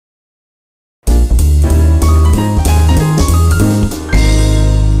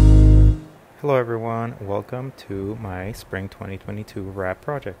Hello everyone, welcome to my Spring 2022 wrap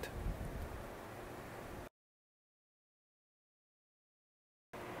project.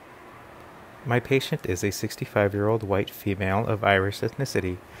 My patient is a 65-year-old white female of Irish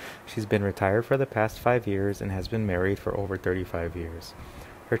ethnicity. She's been retired for the past 5 years and has been married for over 35 years.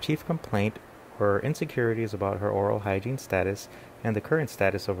 Her chief complaint were insecurities about her oral hygiene status and the current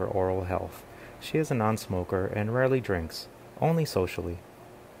status of her oral health. She is a non-smoker and rarely drinks, only socially.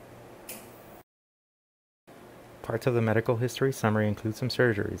 Parts of the medical history summary include some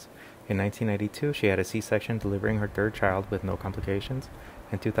surgeries. In 1992, she had a C-section delivering her third child with no complications.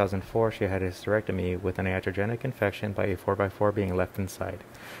 In 2004, she had a hysterectomy with an iatrogenic infection by a 4x4 being left inside.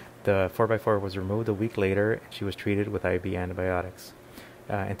 The 4x4 was removed a week later, and she was treated with IV antibiotics.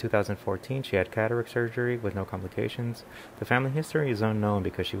 In 2014, she had cataract surgery with no complications. The family history is unknown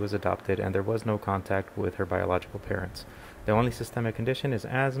because she was adopted and there was no contact with her biological parents. The only systemic condition is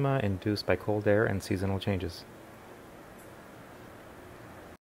asthma induced by cold air and seasonal changes.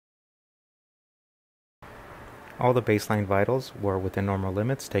 All the baseline vitals were within normal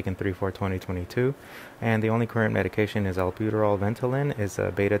limits, taken 3/4/2022, and the only current medication is albuterol Ventolin, is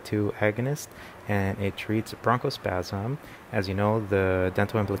a beta-2 agonist, and it treats bronchospasm. As you know, the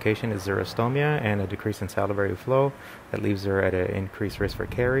dental implication is xerostomia and a decrease in salivary flow that leaves her at an increased risk for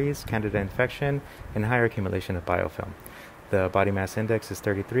caries, candida infection, and higher accumulation of biofilm. The body mass index is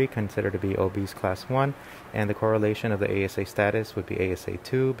 33, considered to be obese class 1, and the correlation of the ASA status would be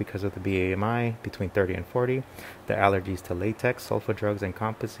ASA2 because of the BMI between 30 and 40, the allergies to latex, sulfa drugs, and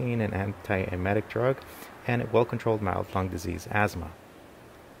compazine, an anti-emetic drug, and well-controlled mild lung disease, asthma.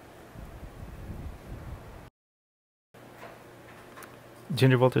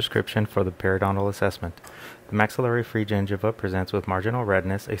 Gingival description for the periodontal assessment. The maxillary free gingiva presents with marginal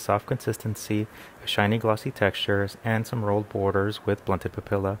redness, a soft consistency, a shiny glossy texture, and some rolled borders with blunted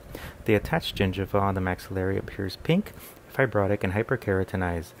papilla. The attached gingiva on the maxillary appears pink, fibrotic, and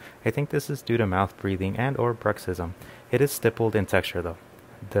hyperkeratinized. I think this is due to mouth breathing and or bruxism. It is stippled in texture though.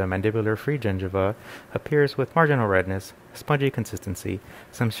 The mandibular free gingiva appears with marginal redness, spongy consistency,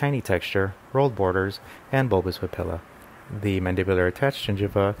 some shiny texture, rolled borders, and bulbous papilla. The mandibular attached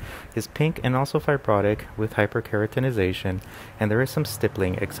gingiva is pink and also fibrotic with hyperkeratinization, and there is some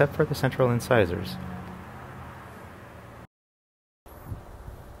stippling except for the central incisors.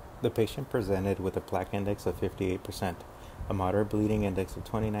 The patient presented with a plaque index of 58%, a moderate bleeding index of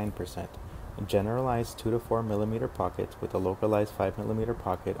 29%, a generalized 2 to 4 millimeter pockets with a localized 5 millimeter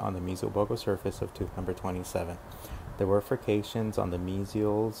pocket on the mesiobuccal surface of tooth number 27. There were furcations on the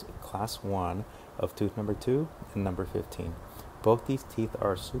mesials class 1 of tooth number 2 and number 15. Both these teeth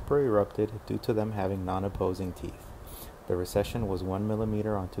are super-erupted due to them having non-opposing teeth. The recession was 1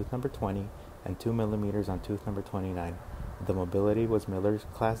 millimeter on tooth number 20 and 2 millimeters on tooth number 29. The mobility was Miller's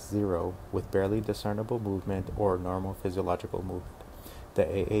class 0 with barely discernible movement or normal physiological movement. The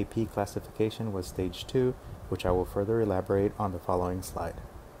AAP classification was stage 2, which I will further elaborate on the following slide.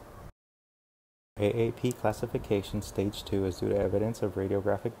 AAP classification stage 2 is due to evidence of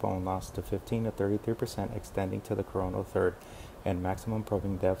radiographic bone loss to 15 to 33% extending to the coronal third and maximum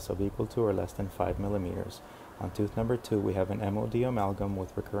probing depths of equal to or less than 5 millimeters. On tooth number 2, we have an MOD amalgam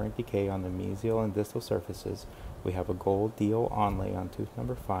with recurrent decay on the mesial and distal surfaces. We have a gold DO onlay on tooth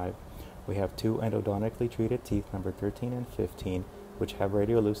number 5. We have 2 endodontically treated teeth, number 13 and 15, which have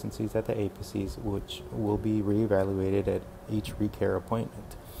radiolucencies at the apices, which will be reevaluated at each recare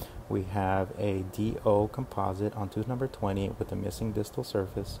appointment. We have a DO composite on tooth number 20 with a missing distal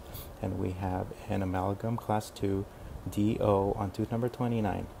surface, and we have an amalgam class 2 DO on tooth number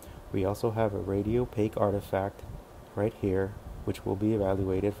 29. We also have a radiopaque artifact right here, which will be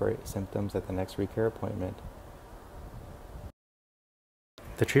evaluated for symptoms at the next recare appointment.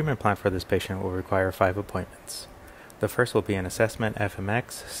 The treatment plan for this patient will require 5 appointments. The first will be an assessment,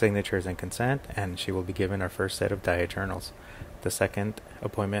 FMX, signatures, and consent, and she will be given her first set of diet journals. The second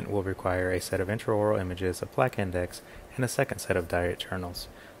appointment will require a set of intraoral images, a plaque index, and a second set of diet journals.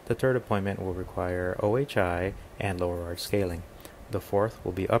 The third appointment will require OHI and lower arch scaling. The fourth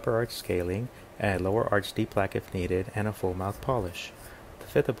will be upper arch scaling, a lower arch deplaque if needed, and a full mouth polish. The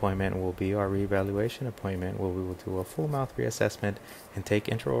fifth appointment will be our reevaluation appointment, where we will do a full mouth reassessment and take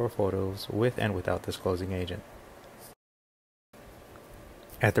intraoral photos with and without disclosing agent.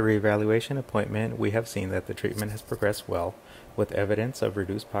 At the reevaluation appointment, we have seen that the treatment has progressed well, with evidence of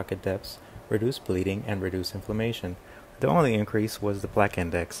reduced pocket depths, reduced bleeding, and reduced inflammation. The only increase was the plaque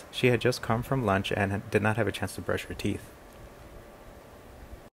index. She had just come from lunch and did not have a chance to brush her teeth.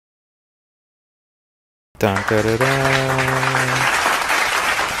 Dun, da, da, da.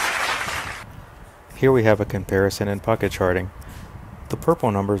 Here we have a comparison in pocket charting. The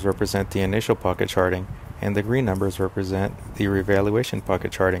purple numbers represent the initial pocket charting, and the green numbers represent the reevaluation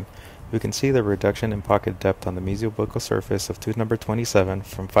pocket charting. We can see the reduction in pocket depth on the mesiobuccal surface of tooth number 27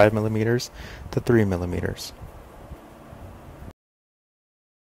 from 5 millimeters to 3 millimeters.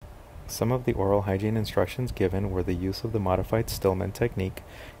 Some of the oral hygiene instructions given were the use of the modified Stillman technique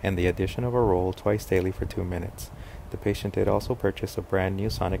and the addition of a roll twice daily for 2 minutes. The patient did also purchase a brand new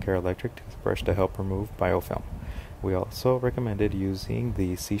Sonicare electric toothbrush to help remove biofilm. We also recommended using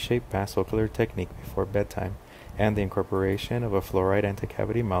the C-shaped bassocular technique before bedtime and the incorporation of a fluoride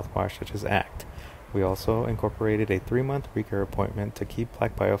anti-cavity mouthwash such as ACT. We also incorporated a 3-month recare appointment to keep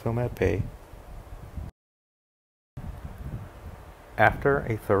plaque biofilm at bay. After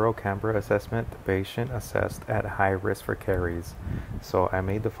a thorough Canberra assessment, the patient assessed at high risk for caries, so I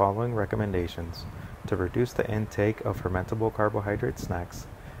made the following recommendations: to reduce the intake of fermentable carbohydrate snacks,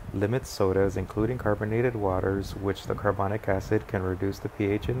 limit sodas including carbonated waters, which the carbonic acid can reduce the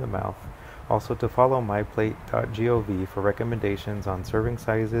pH in the mouth. Also to follow myplate.gov for recommendations on serving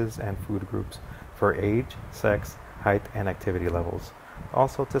sizes and food groups for age, sex, height, and activity levels.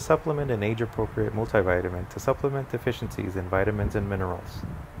 Also to supplement an age-appropriate multivitamin to supplement deficiencies in vitamins and minerals.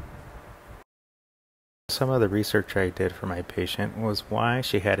 Some of the research I did for my patient was why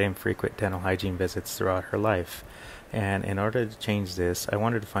she had infrequent dental hygiene visits throughout her life. And in order to change this, I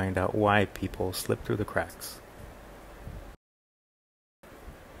wanted to find out why people slip through the cracks.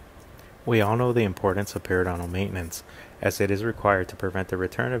 We all know the importance of periodontal maintenance, as it is required to prevent the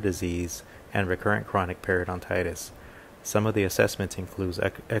return of disease and recurrent chronic periodontitis. Some of the assessments include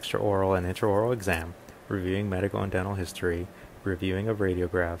extraoral and intraoral exam, reviewing medical and dental history, reviewing of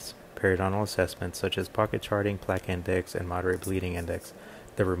radiographs, periodontal assessments such as pocket charting, plaque index, and moderate bleeding index,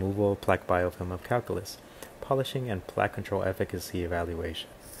 the removal of plaque biofilm of calculus, polishing, and plaque control efficacy evaluation.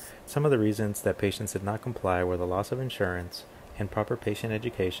 Some of the reasons that patients did not comply were the loss of insurance, improper patient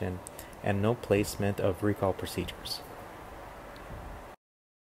education, and no placement of recall procedures.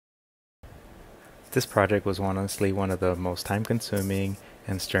 This project was honestly one of the most time-consuming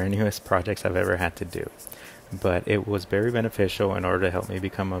and strenuous projects I've ever had to do, but it was very beneficial in order to help me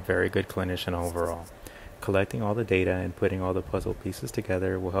become a very good clinician overall. Collecting all the data and putting all the puzzle pieces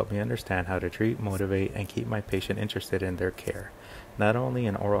together will help me understand how to treat, motivate, and keep my patient interested in their care, not only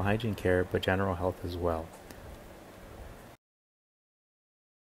in oral hygiene care, but general health as well.